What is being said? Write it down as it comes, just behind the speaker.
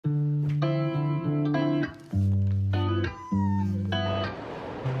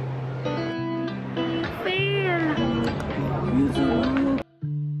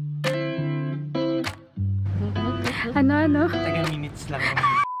nga, no? Taga minutes lang.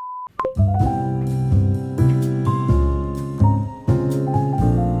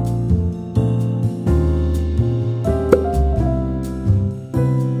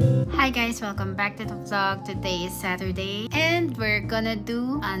 Hi guys, welcome back to the vlog. Today is Saturday and we're gonna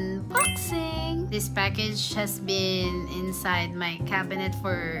do unboxing. This package has been inside my cabinet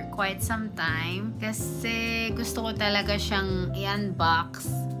for quite some time kasi gusto ko talaga siyang i-unbox,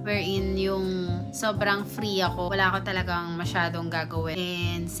 wherein yung sobrang free ako, wala ko talagang masyadong gagawin.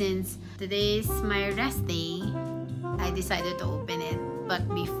 And since today's my rest day, I decided to open it. But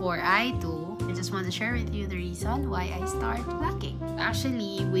before I do, I just want to share with you the reason why I start vlogging.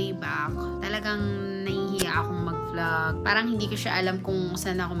 Actually, way back, talagang nahihiya akong mag-vlog. Parang hindi ko siya alam kung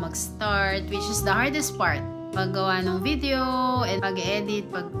saan ako mag-start, which is the hardest part. Paggawa ng video, and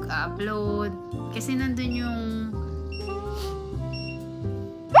pag-edit, pag-upload. Kasi nandun yung...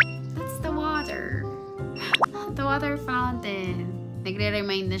 That's the water. The water fountain.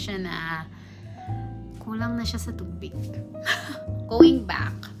 Nagre-remind na siya na kulang na siya sa tubig. Going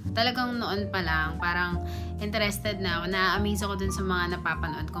back, talagang noon pa lang, parang interested na ako. Na-amaze ako dun sa mga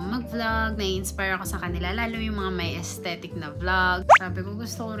napapanood kong mag-vlog, na-inspire ako sa kanila, lalo yung mga may aesthetic na vlog. Sabi ko,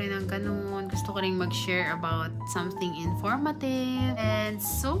 gusto ko rin ng ganun. Gusto ko rin mag-share about something informative. And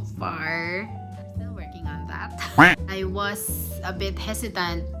so far, still working on that. I was a bit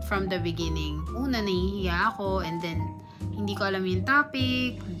hesitant from the beginning. Una, nahihiya ako, and then, hindi ko alam yung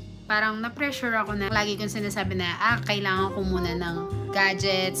topic. Parang na-pressure ako na lagi kong sinasabi na, kailangan ko muna ng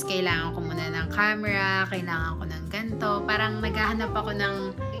gadgets, kailangan ko muna ng camera, kailangan ko ng ganito. Parang naghahanap ako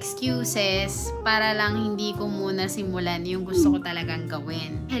ng excuses para lang hindi ko muna simulan yung gusto ko talagang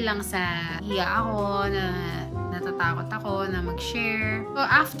gawin. Dahil lang sa hiya ako, na natatakot ako na mag-share. So,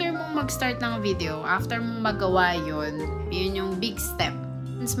 after mong mag-start ng video, after mong magawa yun yung big step.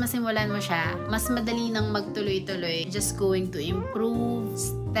 Once masimulan mo siya, mas madali nang magtuloy-tuloy. Just going to improve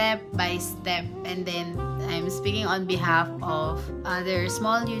step by step. And then, I'm speaking on behalf of other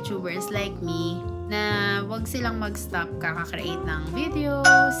small YouTubers like me na wag silang mag-stop kaka-create ng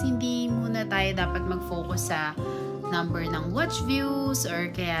videos. Hindi muna tayo dapat mag-focus sa number ng watch views or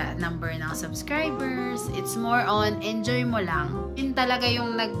kaya number ng subscribers. It's more on enjoy mo lang. Yun talaga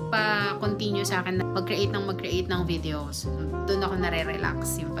yung nagpa-continue sa akin na mag-create ng videos. Doon ako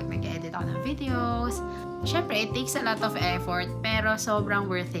nare-relax yung pag nag-edit ako ng videos. Siyempre, it takes a lot of effort pero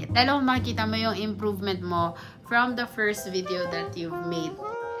sobrang worth it. Lalo kung makikita mo yung improvement mo from the first video that you've made.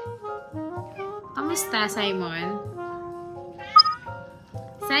 Kamusta, Simon?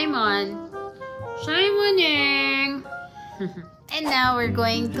 Simon? Simoning! And now, we're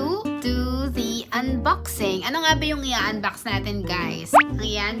going to do the unboxing. Ano nga ba yung i-unbox natin, guys? Ang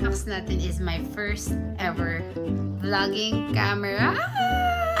i-unbox natin is my first ever vlogging camera.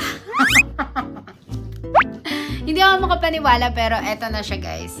 Hindi ako makapaniwala, pero eto na siya,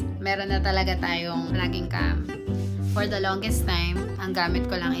 guys. Meron na talaga tayong vlogging cam. For the longest time, ang gamit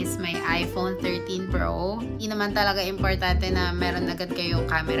ko lang is my iPhone 13 Pro. Hindi naman talaga importante na meron agad kayong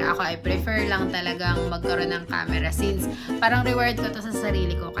camera. Ako, I prefer lang talagang magkaroon ng camera since parang reward ko to sa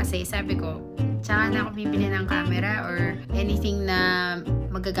sarili ko. Kasi sabi ko, tsaka na ako bibili ng camera or anything na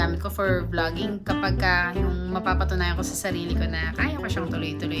magagamit ko for vlogging kapag yung mapapatunayan ko sa sarili ko na kaya ko siyang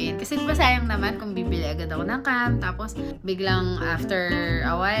tuloy-tuloyin. Kasi diba sayang naman kung bibili agad ako ng cam tapos biglang after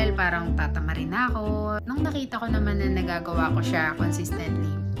a while parang tatama rin ako. Nung nakita ko naman na nagagawa ko siya consistently,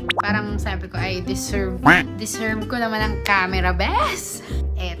 parang sabi ko ay deserve ko naman ang camera, bes!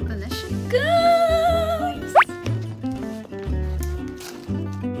 Eto na siya, guys!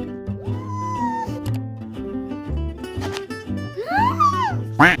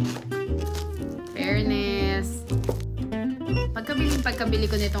 Fairness. Pagkabili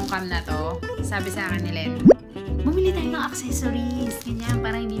ko nitong cam na to, sabi sa akin ni Len, bumili tayo ng accessories, ganyan,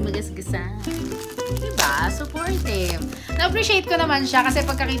 para hindi magasgasan. Diba? Supportive. Na-appreciate ko naman siya kasi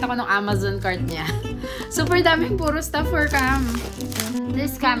pagkakita ko ng Amazon cart niya, super daming puro stuff for cam.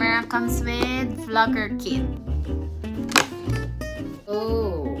 This camera comes with vlogger kit.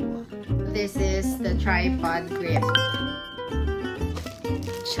 Oh, this is the tripod grip.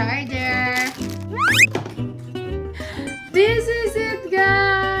 Charger. This is it,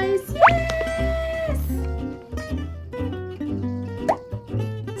 guys. Yes.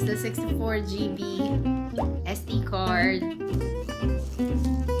 It's the 64GB SD card.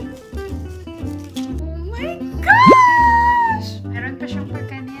 Oh my gosh! Meron pa siyang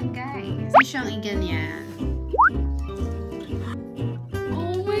pagkanyan, guys. Hindi siyang iganyan.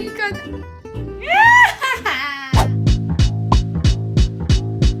 Oh my god!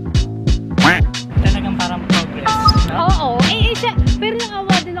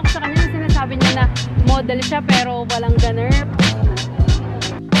 model siya pero walang gunner.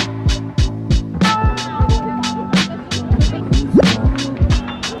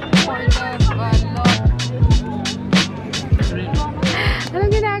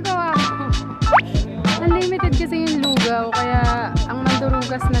 Anong ginagawa ko? Unlimited kasi yung lugaw, kaya ang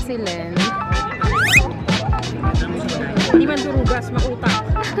mandurugas na si Len. Hindi mandurugas, mautak.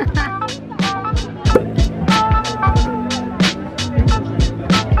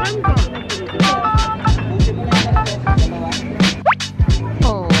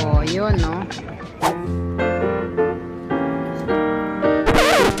 Oh, yun, no?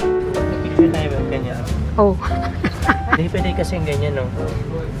 Picture tayo yung ganyan. Oh. Hindi pwede kasi yung ganyan, no?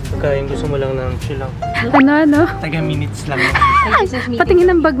 Pagka yung gusto mo lang ng chill lang. Ano? Taga-minutes lang.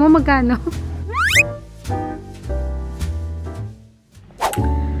 Patingin ng bag mo, magkano?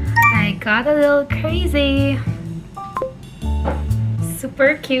 I got a little crazy.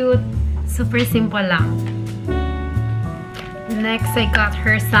 Super cute. Super simple lang. Next, I got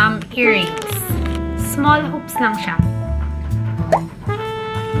her some earrings. Small hoops lang siya.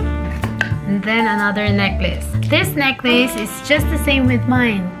 And then another necklace. This necklace is just the same with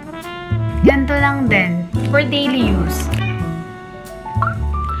mine. Ganito lang din. For daily use.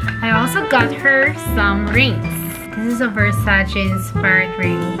 I also got her some rings. This is a Versace inspired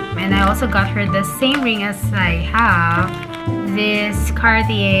ring. And I also got her the same ring as I have. This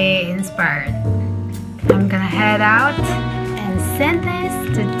Cartier inspired. I'm gonna head out and send this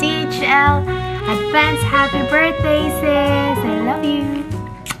to DHL. Advance happy birthday, sis! I love you!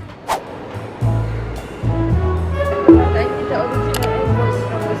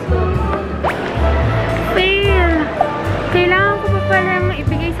 Fail! Kailangan ko pa pala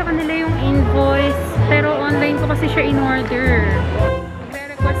maibigay sa kanila yung invoice. Pero online ko kasi siya in-order.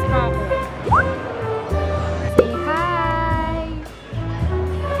 Magre-request pa ako. Say hi!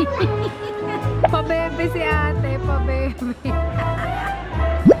 Pabebe si ate, pabebe.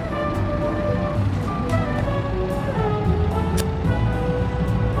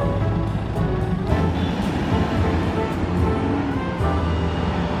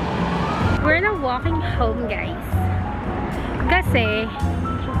 We're now walking home, guys. Kasi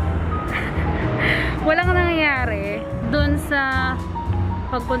walang nangyayari dun sa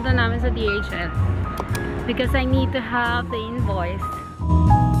pagpunta namin sa DHL. Because I need to have the invoice.